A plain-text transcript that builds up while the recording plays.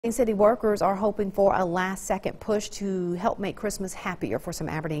City workers are hoping for a last-second push to help make Christmas happier for some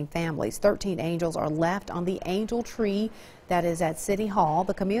Aberdeen families. 13 angels are left on the angel tree that is at City Hall.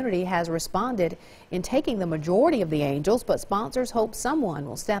 The community has responded in taking the majority of the angels, but sponsors hope someone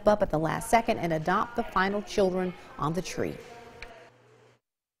will step up at the last second and adopt the final children on the tree.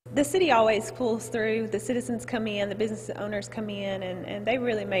 The city always pulls through. The citizens come in, the business owners come in, and they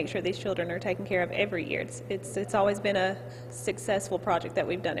really make sure these children are taken care of every year. It's always been a successful project that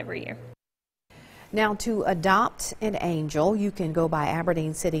we've done every year. Now, to adopt an angel, you can go by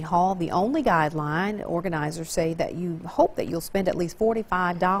Aberdeen City Hall. The only guideline, organizers say that you hope that you'll spend at least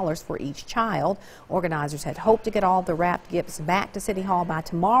 $45 for each child. Organizers had hoped to get all the wrapped gifts back to City Hall by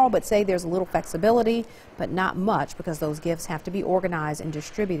tomorrow, but say there's a little flexibility, but not much, because those gifts have to be organized and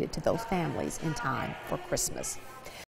distributed to those families in time for Christmas.